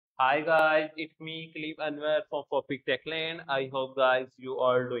Hi guys, it's me Cliff Anwar from Topic Techland. I hope guys you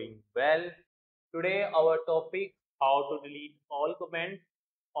are doing well. Today our topic how to delete all comments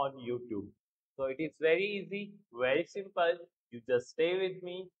on YouTube. So it is very easy, very simple. You just stay with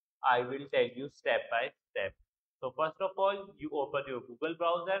me. I will tell you step by step. So first of all, you open your Google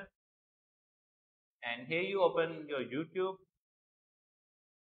browser and here you open your YouTube.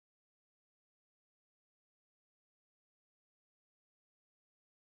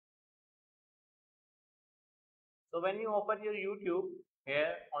 So when you open your YouTube,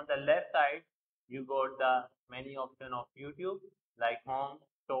 here on the left side, you got the many option of YouTube like home,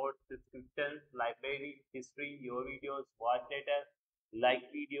 short, descriptions, library, history, your videos, watch later, like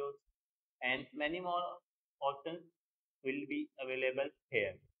videos, and many more options will be available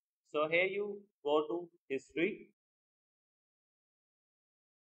here. So here you go to history.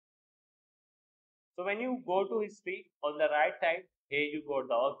 So when you go to history on the right side, here you got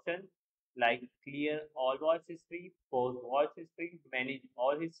the option like clear all watch history, pause watch history, manage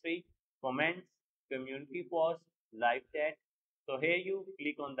all history, comments, community post, live chat. So here you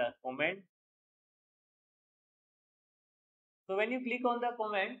click on the comment. So when you click on the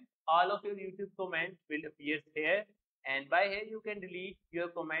comment, all of your YouTube comments will appear here, and by here you can delete your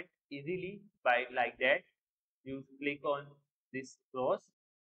comment easily by like that. You click on this cross,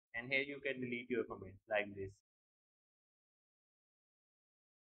 and here you can delete your comment like this.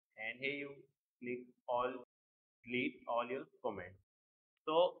 And here you click all delete all your comments.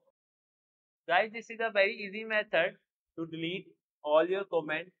 So guys, this is a very easy method to delete all your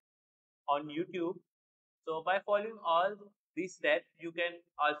comments on YouTube. So by following all these steps, you can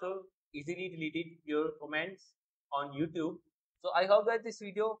also easily delete your comments on YouTube. So I hope that this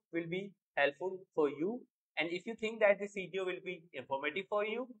video will be helpful for you. And if you think that this video will be informative for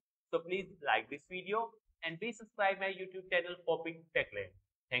you, so please like this video and please subscribe my YouTube channel Popping Techland.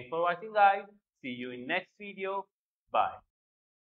 Thanks for watching guys. See you in next video. Bye.